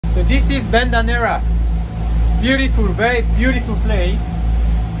So this is Bandanera. Beautiful, very beautiful place.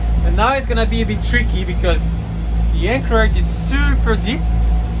 And now it's gonna be a bit tricky because the anchorage is super deep.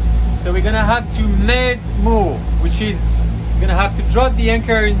 So we're gonna have to med more, which is we're gonna have to drop the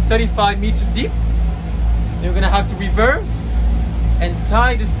anchor in 35 meters deep. Then we're gonna have to reverse and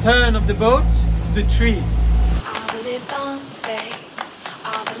tie the stern of the boat to the trees.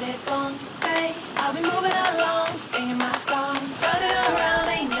 I'll be moving along, singing my song, running around,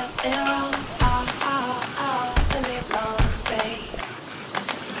 ain't nothing wrong. The live long day.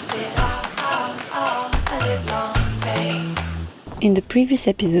 I said, the live long day. In the previous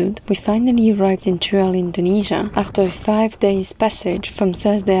episode, we finally arrived in Tual, Indonesia, after a 5 days passage from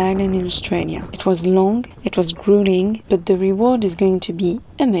Thursday Island in Australia. It was long, it was grueling, but the reward is going to be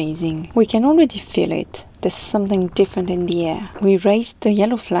amazing. We can already feel it. There's something different in the air. We raised the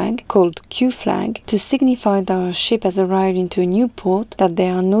yellow flag, called Q flag, to signify that our ship has arrived into a new port, that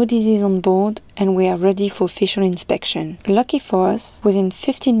there are no diseases on board, and we are ready for official inspection. Lucky for us, within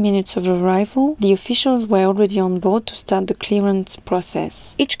 15 minutes of arrival, the officials were already on board to start the clearance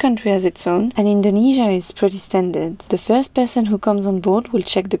process. Each country has its own, and Indonesia is pretty standard. The first person who comes on board will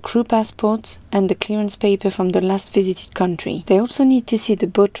check the crew passports and the clearance paper from the last visited country. They also need to see the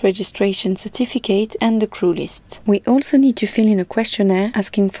boat registration certificate and the crew list. We also need to fill in a questionnaire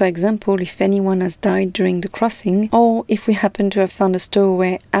asking, for example, if anyone has died during the crossing or if we happen to have found a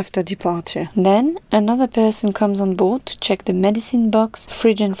stowaway after departure. Then another person comes on board to check the medicine box,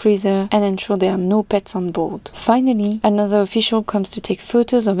 fridge and freezer and ensure there are no pets on board. Finally, another official comes to take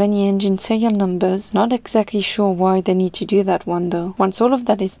photos of any engine serial numbers. Not exactly sure why they need to do that one though. Once all of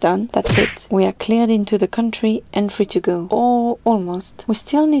that is done, that's it. We are cleared into the country and free to go. Or almost. We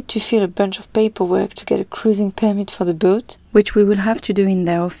still need to fill a bunch of paperwork to get a cruising permit for the boat, which we will have to do in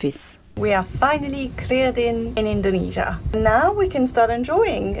their office. We are finally cleared in Indonesia. Now we can start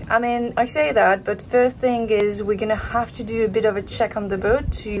enjoying. I mean, I say that, but first thing is we're gonna have to do a bit of a check on the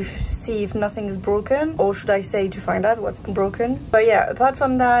boat to see if nothing's broken, or should I say to find out what's broken. But yeah, apart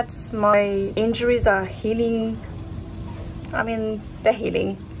from that, my injuries are healing. I mean, they're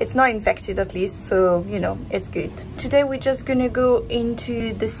healing. It's not infected at least, so you know, it's good. Today we're just gonna go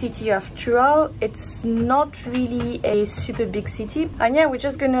into the city of Tual. It's not really a super big city, and yeah, we're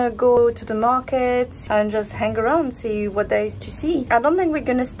just gonna go to the market and just hang around, see what there is to see. I don't think we're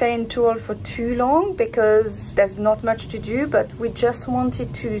gonna stay in Tual for too long because there's not much to do, but we just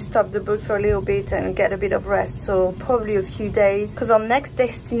wanted to stop the boat for a little bit and get a bit of rest, so probably a few days, because our next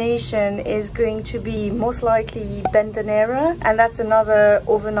destination is going to be most likely Bandanera, and that's another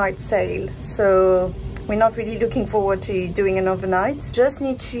overnight sail, so we're not really looking forward to doing an overnight. Just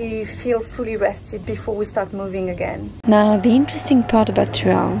need to feel fully rested before we start moving again. Now, the interesting part about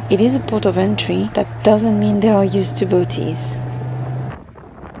Tual, it is a port of entry. That doesn't mean they are used to boaties.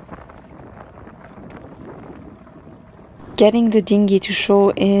 Getting the dinghy to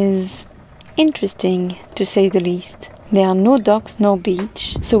shore is interesting, to say the least. There are no docks, no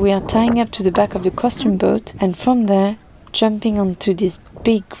beach, so we are tying up to the back of the costume boat, and from there jumping onto this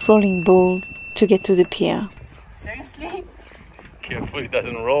big rolling ball to get to the pier. Seriously? Careful it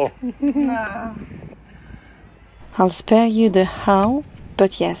doesn't roll. Nah. I'll spare you the how,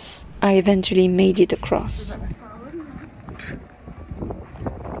 but yes, I eventually made it across.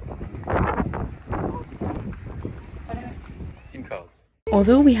 SIM cards.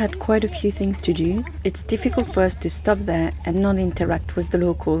 Although we had quite a few things to do, it's difficult for us to stop there and not interact with the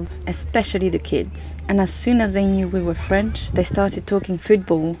locals, especially the kids. And as soon as they knew we were French, they started talking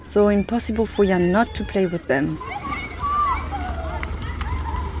football, so impossible for Jan not to play with them.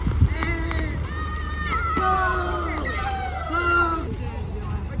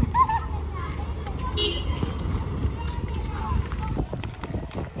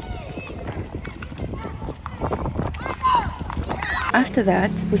 After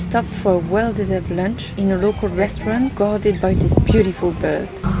that, we stopped for a well-deserved lunch in a local restaurant guarded by this beautiful bird.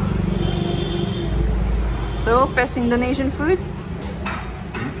 So, first Indonesian food?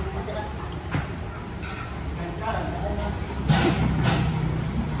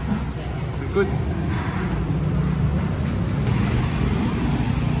 It's good.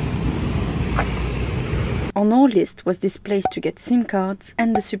 On our list was this place to get SIM cards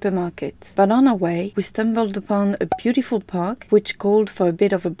and the supermarket. But on our way, we stumbled upon a beautiful park which called for a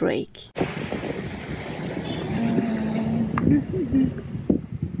bit of a break.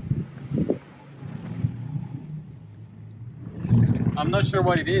 I'm not sure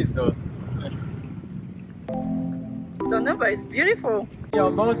what it is though. Don't know, but it's beautiful. Your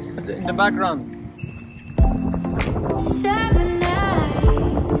boat in the background. Summer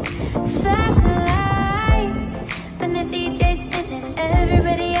nights, flashing lights, and the DJ spinning,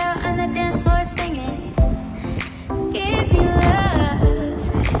 everybody out.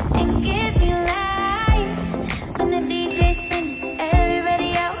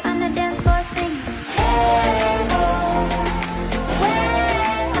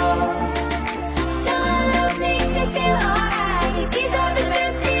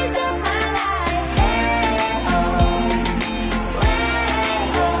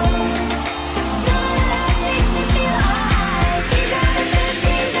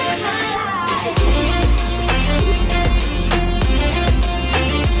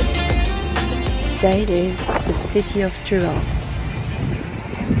 There it is, the city of Tual.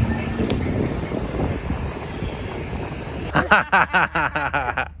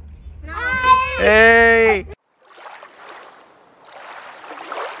 Hey!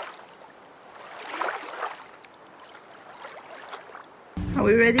 Are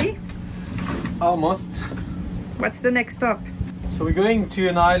we ready? Almost. What's the next stop? So we're going to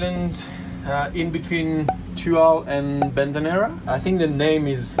an island in between Tual and Bandanera. I think the name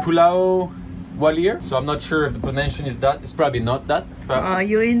is Pulau Wasir. So I'm not sure if the pronunciation is that. It's probably not that. But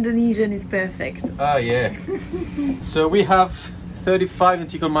Your Indonesian is perfect. ah, yeah. So we have 35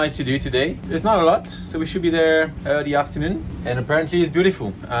 nautical miles to do today. It's not a lot, so we should be there early afternoon. And apparently it's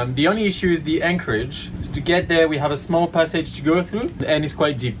beautiful. The only issue is the anchorage. So to get there, we have a small passage to go through, and it's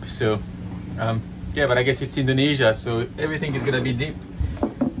quite deep. So yeah, but I guess it's Indonesia, so everything is gonna be deep.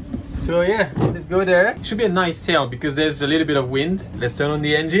 So yeah, let's go there. It should be a nice sail because there's a little bit of wind. Let's turn on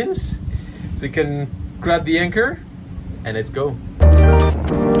the engines so we can grab the anchor and let's go.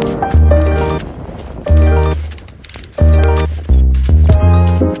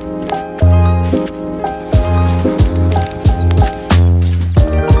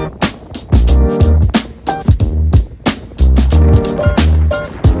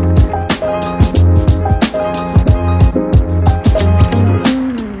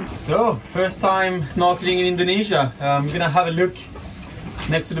 First time snorkeling in Indonesia. I'm gonna have a look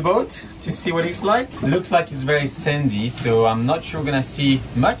next to the boat to see what it's like. It looks like it's very sandy, so I'm not sure we're gonna see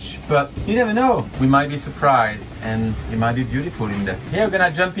much, but you never know. We might be surprised and it might be beautiful in there. Yeah, we're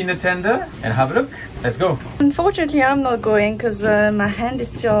gonna jump in the tender and have a look. Let's go. Unfortunately, I'm not going because my hand is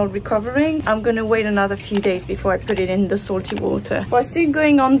still recovering. I'm gonna wait another few days before I put it in the salty water. We're still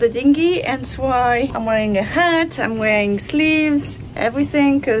going on the dinghy, and that's why I'm wearing a hat, I'm wearing sleeves,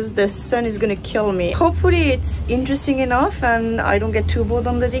 everything, because the sun is gonna kill me. Hopefully it's interesting enough and I don't get too bored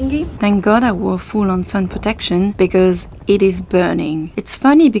on the dinghy. Thank God I wore full-on sun protection because it is burning. It's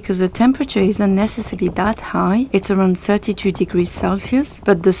funny because the temperature isn't necessarily that high. It's around 32 degrees Celsius,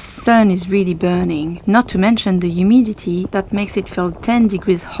 but the sun is really burning. Not to mention the humidity that makes it feel 10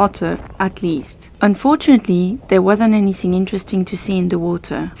 degrees hotter at least. Unfortunately, there wasn't anything interesting to see in the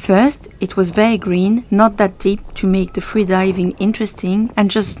water. First, it was very green, not that deep to make the free diving interesting,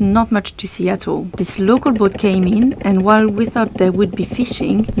 and just not much to see at all. This local boat came in, and while we thought there would be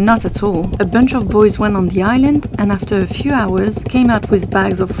fishing, not at all. A bunch of boys went on the island, and after a few hours came out with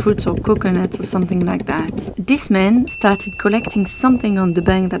bags of fruits or coconuts or something like that. This man started collecting something on the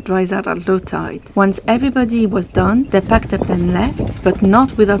bank that dries out at low tide. Once everybody was done, they packed up and left, but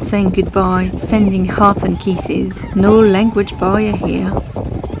not without saying goodbye, sending hearts and kisses. No language barrier here.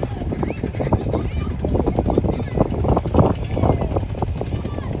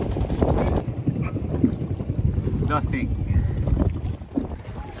 Nothing.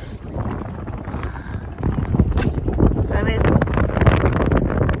 Damn it.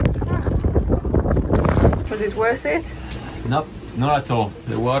 Was it worth it? Nope, not at all.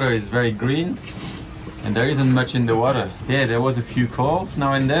 The water is very green and there isn't much in the water. Yeah, there was a few corals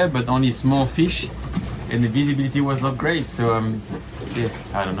now and there, but only small fish, and the visibility was not great. So yeah,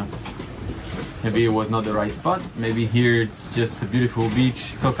 I don't know. Maybe it was not the right spot. Maybe here it's just a beautiful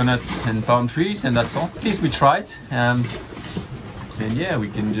beach, coconuts and palm trees, and that's all. At least we tried. And yeah, we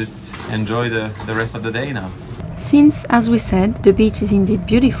can just enjoy the rest of the day now. Since, as we said, the beach is indeed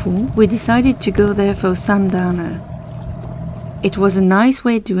beautiful, we decided to go there for a sundowner. It was a nice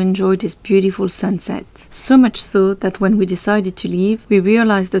way to enjoy this beautiful sunset. So much so that when we decided to leave, we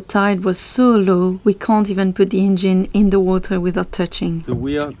realized the tide was so low we can't even put the engine in the water without touching. So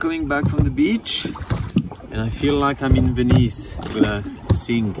we are coming back from the beach and I feel like I'm in Venice when I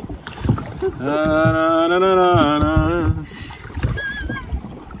sing.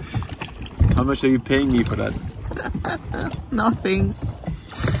 How much are you paying me for that? Nothing.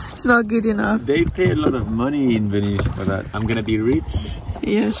 It's not good enough. They pay a lot of money in Venice for that. I'm gonna be rich.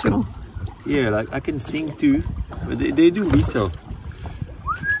 Yeah, sure. Yeah, like I can sing too, but they do whistle.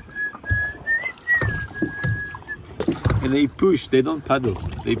 And they push, they don't paddle,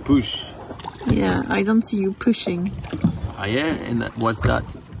 they push. Yeah, I don't see you pushing. Ah yeah, and what's that?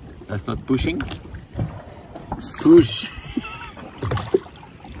 That's not pushing? Push.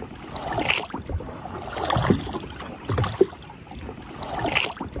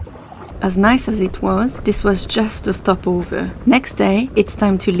 As nice as it was, this was just a stopover. Next day, it's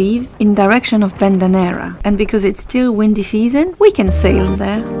time to leave in direction of Bandanera, and because it's still windy season, we can sail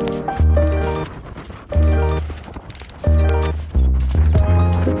there.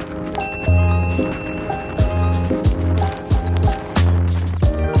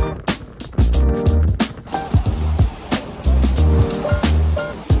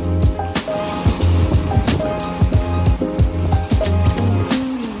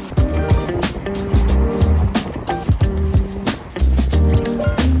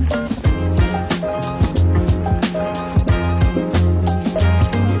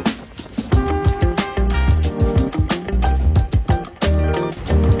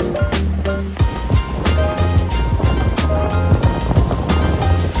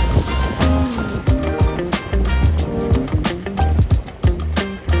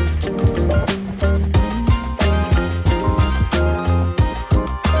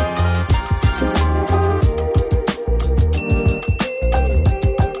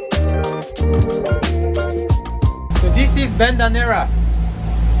 Bandanera.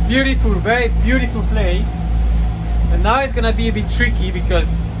 Beautiful, very beautiful place. And now it's gonna be a bit tricky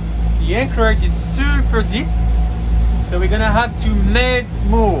because the anchorage is super deep. So we're gonna have to med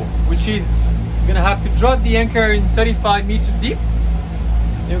moor, which is we're gonna have to drop the anchor in 35 meters deep.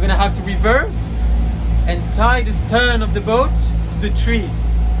 Then we're gonna have to reverse and tie the stern of the boat to the trees.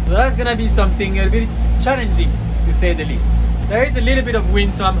 So that's gonna be something a bit challenging, to say the least. There is a little bit of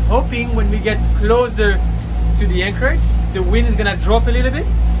wind, so I'm hoping when we get closer to the anchorage, the wind is gonna drop a little bit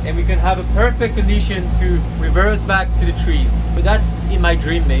and we can have a perfect condition to reverse back to the trees. But that's in my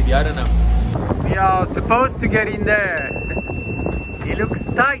dream maybe, I don't know. We are supposed to get in there. It looks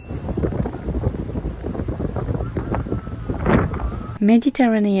tight.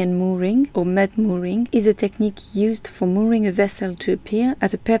 Mediterranean mooring, or med mooring, is a technique used for mooring a vessel to a pier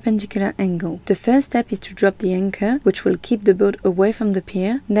at a perpendicular angle. The first step is to drop the anchor, which will keep the boat away from the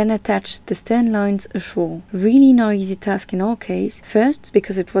pier, then attach the stern lines ashore. Really no easy task in our case, first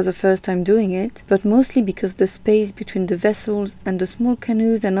because it was the first time doing it, but mostly because the space between the vessels and the small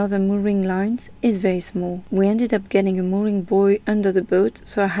canoes and other mooring lines is very small. We ended up getting a mooring buoy under the boat,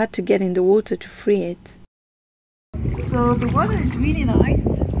 so I had to get in the water to free it. So the water is really nice,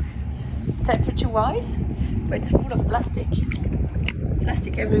 temperature wise, but it's full of plastic.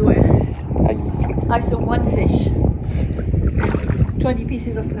 Plastic everywhere. I saw one fish, 20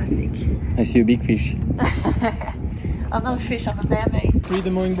 pieces of plastic. I see a big fish. I'm not a fish, I'm a mermaid. Free the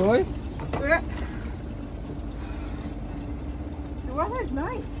mooring buoy? Yeah. The water is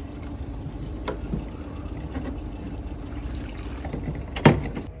nice.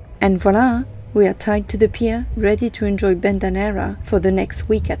 And voila! We are tied to the pier, ready to enjoy Bandanera for the next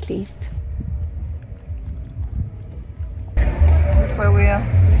week at least. Look where we are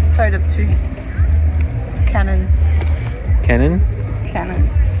tied up to. Cannon. Cannon? Cannon.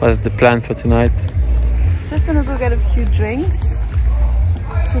 What's the plan for tonight? Just gonna go get a few drinks,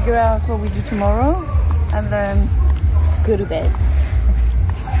 figure out what we do tomorrow, and then go to bed.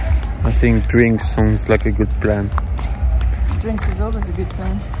 I think drinks sounds like a good plan. Drinks is always a good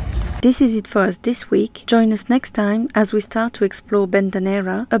plan. This is it for us this week. Join us next time as we start to explore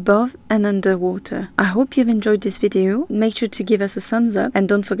Bandanera above and underwater. I hope you've enjoyed this video. Make sure to give us a thumbs up and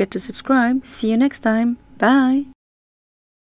don't forget to subscribe. See you next time. Bye!